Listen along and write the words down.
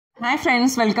Hi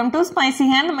friends, welcome to Spicy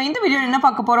Hand. நம்ம இந்த வீடியோல என்ன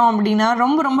பார்க்க போறோம் அப்படினா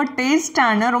ரொம்ப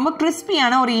டேஸ்டான ரொம்ப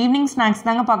கிறிஸ்பியான ஒரு ஈவினிங் ஸ்நாக்ஸ்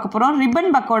தாங்க பார்க்க போறோம்.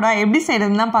 ரிப்பன் பக்கோடா எப்படி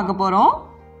செய்யறதுன்னு தான் பார்க்க போறோம்.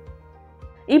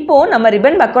 இப்போ நம்ம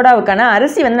ரிப்பன் பக்கோடாவுக்கான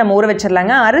அரிசி வந்து நம்ம ஊற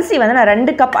வச்சிரலாங்க. அரிசி வந்து நான்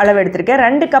 2 கப் அளவு எடுத்துர்க்கேன்.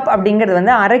 2 கப் அப்படிங்கிறது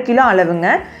வந்து 1/2 கிலோ அளவுங்க.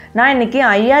 நான் இன்னைக்கு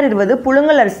 5020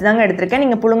 புழுங்கல் அரிசி தாங்க எடுத்துர்க்கேன்.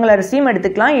 நீங்க புழுங்கல் அரிசியும்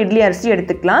எடுத்துக்கலாம், இட்லி அரிசி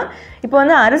எடுத்துக்கலாம். இப்போ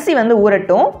வந்து அரிசி வந்து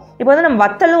ஊறட்டும். இப்போ வந்து நம்ம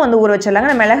வத்தலும் வந்து ஊற வச்சிரலாங்க.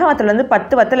 நான் மிளகாய் வத்தல் வந்து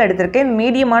 10 வத்தல் எடுத்துர்க்கேன்.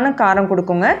 மீடியமான காரம்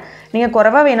கொடுக்குங்க. நீங்க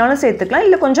குறைவா வேணாலும் சேர்த்துக்கலாம்,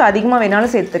 இல்ல கொஞ்சம் அதிகமா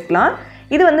வேணாலும் சேர்த்துக்கலாம்.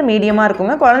 இது வந்து மீடியமா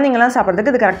இருக்குங்க. குழந்தைங்கலாம்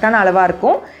சாப்பிடுறதுக்கு இது கரெக்ட்டான அளவா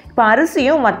இருக்கும். இப்போ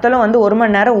அரிசியும் வத்தலும் வந்து 1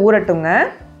 மணி நேரம் ஊறட்டுங்க.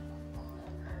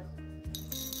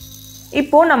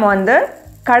 இப்போ நம்ம வந்து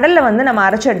கடலை வந்து நம்ம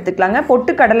அரைச்சு எடுத்துக்கலாங்க.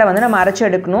 பொட்டு கடலை வந்து நம்ம அரைச்சு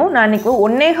எடுக்கணும். நான் இன்னைக்கு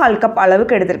 1.25 கப்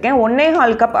அளவுக்கு எடுத்திருக்கேன்.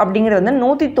 1.25 கப் அப்படிங்கிறது வந்து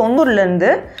 190 இருந்து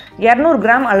 200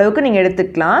 கிராம் அளவுக்கு நீங்கள்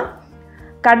எடுத்துக்கலாம்.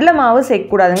 கடலை மாவு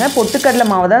சேர்க்கக்கூடாதுங்க, பொட்டுக்கடலை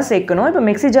மாவு தான் சேர்க்கணும். இப்போ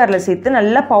மிக்ஸி ஜாரில் சேர்த்து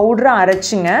நல்லா பவுடராக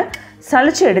அரைச்சிங்க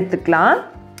சளிச்சு எடுத்துக்கலாம்.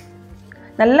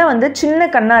 நல்லா வந்து சின்ன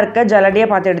கண்ணாக இருக்க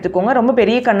ஜலடியாக பார்த்து எடுத்துக்கோங்க. ரொம்ப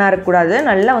பெரிய கண்ணாக இருக்கக்கூடாது.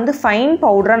 நல்லா வந்து ஃபைன்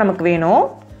பவுடராக நமக்கு வேணும்.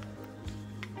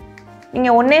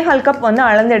 நீங்கள் 1.25 கப் வந்து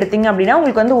அளந்து எடுத்தீங்க அப்படின்னா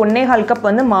உங்களுக்கு வந்து 1.25 கப்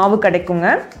வந்து மாவு கிடைக்குங்க.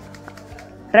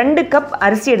 2 கப்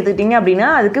அரிசி எடுத்துக்கிட்டிங்க அப்படின்னா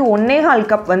அதுக்கு 1.25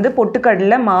 கப் வந்து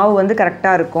பொட்டுக்கடலை மாவு வந்து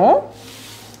கரெக்டாக இருக்கும்.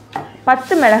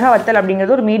 10 மிளகாய் வத்தல்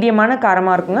அப்படிங்கிறது ஒரு மீடியமான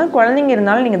காரமாக இருக்குங்க. குழந்தைங்க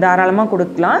இருந்தாலும் நீங்கள் தாராளமாக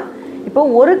கொடுக்கலாம். இப்போ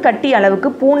 1 கட்டி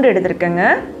அளவுக்கு பூண்டு எடுத்துருக்கேங்க.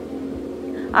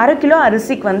 1/2 கிலோ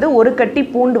அரிசிக்கு வந்து 1 கட்டி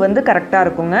பூண்டு வந்து கரெக்டாக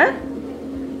இருக்குங்க.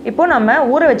 இப்போ நம்ம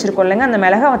ஊற வச்சுருக்கோம் இல்லைங்க, அந்த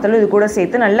மிளகாய் வத்தலும் இது கூட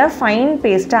சேர்த்து நல்லா ஃபைன்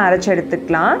பேஸ்ட்டாக அரைச்சி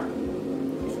எடுத்துக்கலாம்.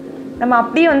 நம்ம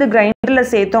அப்படியே வந்து கிரைண்டரில்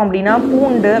சேர்த்தோம் அப்படின்னா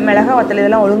பூண்டு மிளகாய் வத்தல்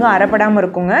இதெல்லாம் ஒழுங்காக அரைப்படாமல்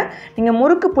இருக்குங்க. நீங்கள்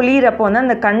முறுக்கு புளியிறப்போ வந்து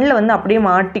அந்த கண்ணில் வந்து அப்படியே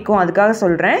மாட்டிக்கும், அதுக்காக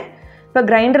சொல்கிறேன். இப்போ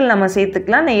கிரைண்டரில் நம்ம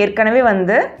சேர்த்துக்கலாம். நான் ஏற்கனவே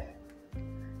வந்து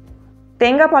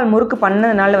தேங்காய் பால் முறுக்கு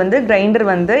பண்ணதுனால வந்து கிரைண்டர்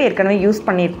வந்து ஏற்கனவே யூஸ்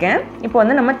பண்ணியிருக்கேன். இப்போ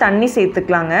வந்து நம்ம தண்ணி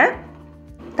சேர்த்துக்கலாங்க.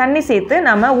 தண்ணி சேர்த்து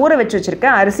நம்ம ஊற வச்சு வச்சுருக்க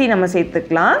அரிசி நம்ம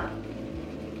சேர்த்துக்கலாம்.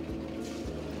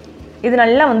 இது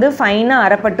நல்லா வந்து ஃபைனாக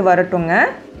அரைப்பட்டு வரட்டுங்க.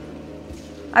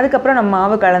 அதுக்கப்புறம் நம்ம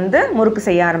மாவு கலந்து முறுக்கு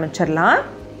செய்ய ஆரம்பிச்சிடலாம்.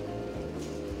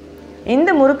 இந்த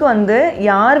முறுக்கு வந்து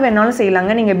யார் வேணாலும்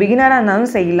செய்யலாங்க. நீங்கள் பிகினராக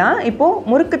இருந்தாலும் செய்யலாம். இப்போது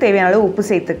முறுக்கு தேவையான அளவு உப்பு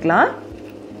சேர்த்துக்கலாம்.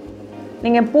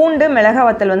 நீங்கள் பூண்டு மிளகாய்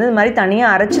வத்தல் வந்து இது மாதிரி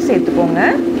தனியாக அரைச்சி சேர்த்துக்கோங்க.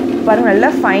 பாருங்கள்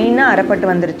நல்லா ஃபைனாக அரைப்பட்டு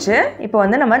வந்துருச்சு. இப்போ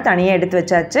வந்து நம்ம தனியாக எடுத்து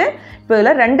வச்சாச்சு. இப்போ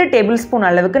இதில் 2 டேபிள் ஸ்பூன்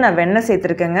அளவுக்கு நான் வெண்ணெய்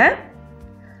சேர்த்துருக்கேங்க.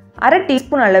 1/2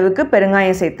 டீஸ்பூன் அளவுக்கு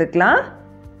பெருங்காயம் சேர்த்துக்கலாம்.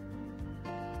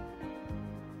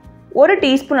 1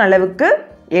 டீஸ்பூன் அளவுக்கு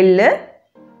எள்ளு,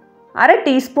 1/2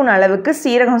 டீஸ்பூன் அளவுக்கு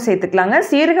சீரகம் சேர்த்துக்கலாங்க.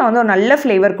 சீரகம் வந்து ஒரு நல்ல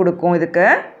ஃப்ளேவர் கொடுக்கும் இதுக்கு.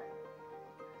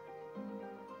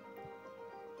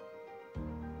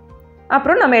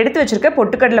 அப்புறம் நம்ம எடுத்து வச்சுருக்க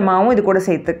பொட்டுக்கடலை மாவும் இது கூட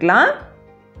சேர்த்துக்கலாம்.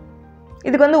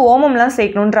 இதுக்கு வந்து ஓமம்லாம்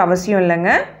சேர்க்கணுன்ற அவசியம்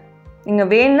இல்லைங்க,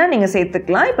 நீங்கள் வேணும்னா நீங்கள்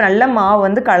சேர்த்துக்கலாம். இப்போ நல்லா மாவு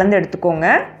வந்து கலந்து எடுத்துக்கோங்க.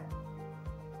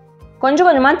 கொஞ்சம்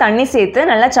கொஞ்சமாக தண்ணி சேர்த்து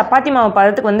நல்லா சப்பாத்தி மாவு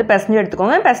பதத்துக்கு வந்து பிசைஞ்சு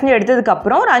எடுத்துக்கோங்க. பிசைஞ்சு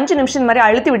எடுத்ததுக்கப்புறம் ஒரு 5 நிமிஷம் மாதிரி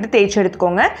அழுத்தி விட்டு தேய்ச்சி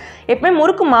எடுத்துக்கோங்க. எப்பவுமே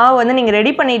முறுக்கு மாவு வந்து நீங்கள்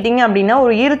ரெடி பண்ணிட்டீங்க அப்படின்னா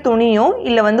ஒரு ஈர துணியோ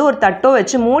இல்லை வந்து ஒரு தட்டோ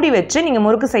வச்சு மூடி வச்சு நீங்கள்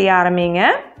முறுக்கு செய்ய ஆரம்பிங்க.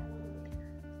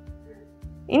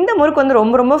 இந்த முறுக்கு வந்து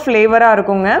ரொம்ப ஃப்ளேவராக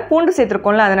இருக்குங்க. பூண்டு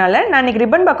சேர்த்துருக்கோம்ல, அதனால் நான் இன்றைக்கி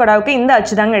ரிப்பன் பக்கோடாவுக்கு இந்த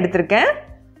அச்சு தாங்க எடுத்திருக்கேன்.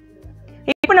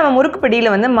 இப்போ நம்ம முறுக்கு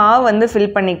பிடியில் வந்து மாவு வந்து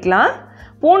ஃபில் பண்ணிக்கலாம்.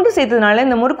 பூண்டு சேர்த்ததுனால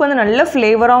இந்த முறுக்கு வந்து நல்ல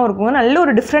ஃப்ளேவராகவும் இருக்குங்க, நல்ல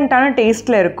ஒரு டிஃப்ரெண்ட்டான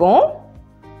டேஸ்ட்டில் இருக்கும்.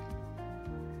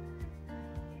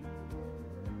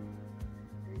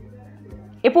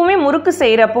 எப்போவுமே முறுக்கு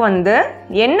செய்கிறப்போ வந்து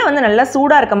எண்ணெய் வந்து நல்லா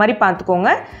சூடாக இருக்க மாதிரி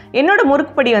பார்த்துக்கோங்க. என்னோடய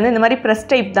முறுக்கு படி வந்து இந்த மாதிரி ப்ரெஸ்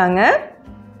டைப் தாங்க.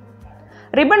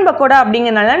 ரிப்பன் பக்கோடா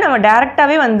அப்படிங்கிறனால நம்ம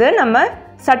டேரெக்டாகவே வந்து நம்ம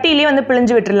சட்டியிலே வந்து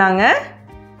பிழிஞ்சு விட்டுருலாங்க.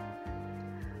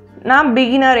 நான்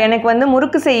பிகினர், எனக்கு வந்து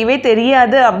முறுக்கு செய்யவே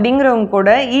தெரியாது அப்படிங்கிறவங்க கூட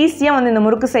ஈஸியாக வந்து இந்த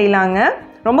முறுக்கு செய்யலாங்க.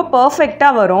 ரொம்ப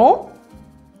பர்ஃபெக்டாக வரும்.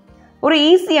 ஒரு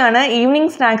ஈஸியான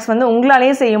ஈவினிங் ஸ்நாக்ஸ் வந்து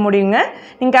உங்களாலேயே செய்ய முடியுங்க.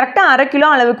 நீங்கள் கரெக்டாக 1/2 கிலோ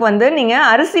அளவுக்கு வந்து நீங்கள்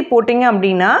அரிசி போட்டிங்க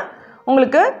அப்படின்னா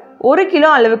உங்களுக்கு 1 கிலோ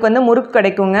அளவுக்கு வந்து முறுக்கு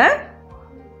கிடைக்குங்க.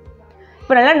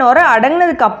 இப்போ நல்லா நுரை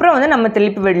அடங்கினதுக்கப்புறம் வந்து நம்ம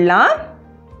திருப்பி விடலாம்.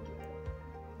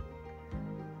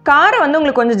 காரம் வந்து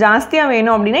உங்களுக்கு கொஞ்சம் ஜாஸ்தியாக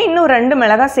வேணும் அப்படின்னா இன்னும் 2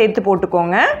 மிளகாய் சேர்த்து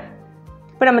போட்டுக்கோங்க.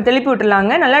 இப்போ நம்ம திருப்பி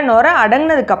விட்டுலாங்க. நல்லா நுரை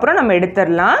அடங்கினதுக்கப்புறம் நம்ம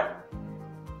எடுத்துடலாம்.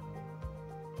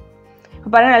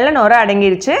 இப்போ பாருங்கள் நல்லா நுரை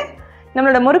அடங்கிருச்சு.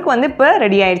 நம்மளோட முறுக்கு வந்து இப்போ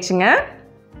ரெடி ஆயிடுச்சுங்க.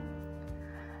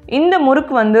 இந்த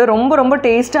முறுக்கு வந்து ரொம்ப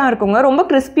டேஸ்ட்டாக இருக்குங்க. ரொம்ப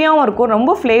கிறிஸ்பியாகவும் இருக்கும்,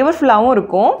 ரொம்ப ஃப்ளேவர்ஃபுல்லாகவும்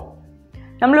இருக்கும்.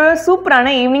 நம்மளோட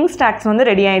சூப்பரான ஈவினிங் ஸ்நாக்ஸ் வந்து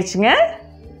ரெடி ஆயிடுச்சுங்க.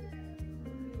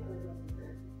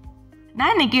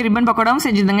 நான் இன்றைக்கி ரிப்பன் பக்கோடாவும்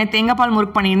செஞ்சுருந்தேங்க. தேங்காய் பால்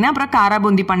முறுக்கு பண்ணியிருந்தேன், அப்புறம் காரா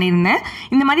பூந்தி பண்ணியிருந்தேன்.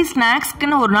 இந்த மாதிரி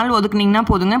ஸ்நாக்ஸ்க்குன்னு ஒரு நாள் ஒதுக்குனிங்கன்னா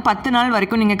போதுங்க. 10 நாள்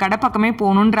வரைக்கும் நீங்கள் கடை பக்கமே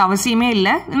போகணுன்ற அவசியமே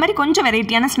இல்லை. இந்த மாதிரி கொஞ்சம்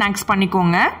வெரைட்டியான ஸ்நாக்ஸ்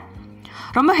பண்ணிக்கோங்க.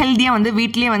 ரொம்ப ஹெல்த்தியாக வந்து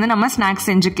வீட்டிலேயே வந்து நம்ம ஸ்நாக்ஸ்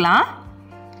செஞ்சுக்கலாம்.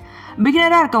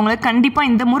 பிகினராக இருக்கவங்களுக்கு கண்டிப்பாக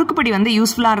இந்த முறுக்குப்பொடி வந்து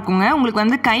யூஸ்ஃபுல்லாக இருக்குங்க. உங்களுக்கு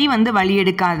வந்து கை வந்து வலி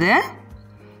எடுக்காது.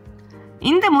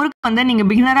 இந்த முறுக்கு வந்து நீங்கள்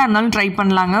பிகினராக இருந்தாலும் ட்ரை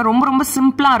பண்ணலாங்க. ரொம்ப ரொம்ப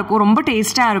சிம்பிளாக இருக்கும், ரொம்ப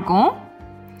டேஸ்ட்டாக இருக்கும்.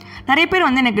 நிறைய பேர்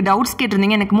வந்து எனக்கு டவுட்ஸ்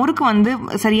கேட்டிருந்தீங்க, எனக்கு முறுக்கு வந்து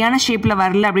சரியான ஷேப்பில்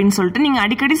வரல அப்படின்னு சொல்லிட்டு. நீங்கள்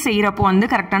அடிக்கடி செய்கிறப்போ வந்து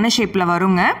கரெக்டான ஷேப்பில்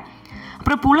வருங்க.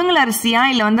 அப்புறம் புழுங்கல் அரிசியா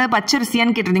இல்லை வந்து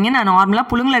பச்சரிசியான்னு கேட்டிருந்தீங்க. நான் நார்மலாக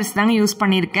புழுங்கல் அரிசி தாங்க யூஸ்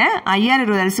பண்ணியிருக்கேன்.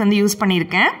 5020 அரிசி வந்து யூஸ்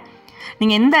பண்ணியிருக்கேன்.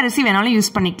 நீங்கள் எந்த அரிசி வேணாலும்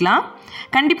யூஸ் பண்ணிக்கலாம்.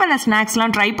 கண்டிப்பாக அந்த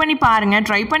ஸ்நாக்ஸ்லாம் ட்ரை பண்ணி பாருங்கள்.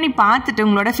 ட்ரை பண்ணி பார்த்துட்டு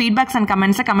உங்களோட ஃபீட்பேக்ஸ் அண்ட்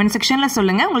கமெண்ட்ஸை கமெண்ட் செக்ஷனில்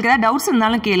சொல்லுங்கள். உங்களுக்கு ஏதாவது டவுட்ஸ்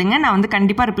இருந்தாலும் கேளுங்க, நான் வந்து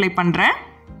கண்டிப்பாக ரிப்ளை பண்ணுறேன்.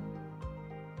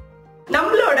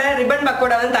 நம்மளோட ரிப்பன்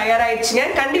பக்கோடா வந்து தயாராயிடுச்சுங்க.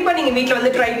 கண்டிப்பா நீங்க வீட்ல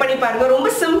வந்து ட்ரை பண்ணி பாருங்க. ரொம்ப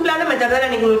சிம்பிளான மெத்தட் தான்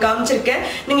நான் உங்களுக்கு காமிச்சிருக்கேன்.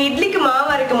 நீங்க இட்லிக்கு மாவு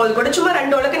அரைக்கும் போது கூட சும்மா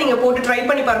 2 உலக்கு நீங்க போட்டு ட்ரை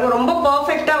பண்ணி பாருங்க. ரொம்ப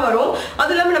பெர்ஃபெக்ட்டா வரும்.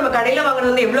 அது இல்லாம நம்ம கடையில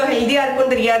வாங்குறது வந்து எவ்வளவு ஹெல்தியா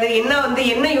இருக்கும்னு தெரியாது,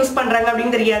 என்ன யூஸ் பண்றாங்க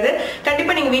அப்படின்னு தெரியாது.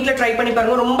 கண்டிப்பா நீங்க வீட்ல ட்ரை பண்ணி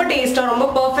பாருங்க. ரொம்ப டேஸ்டா ரொம்ப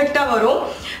பெர்ஃபெக்ட்டா வரும்.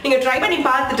 நீங்க ட்ரை பண்ணி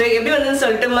பார்த்துட்டு எப்படி வந்ததுன்னு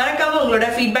சொல்லிட்டு மறக்காம உங்களோட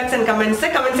ஃபீட்பேக்ஸ் அண்ட் கமெண்ட்ஸ்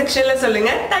கமெண்ட் செக்ஷன்ல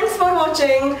சொல்லுங்க. தேங்க்ஸ் ஃபார்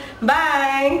வாட்சிங். பை.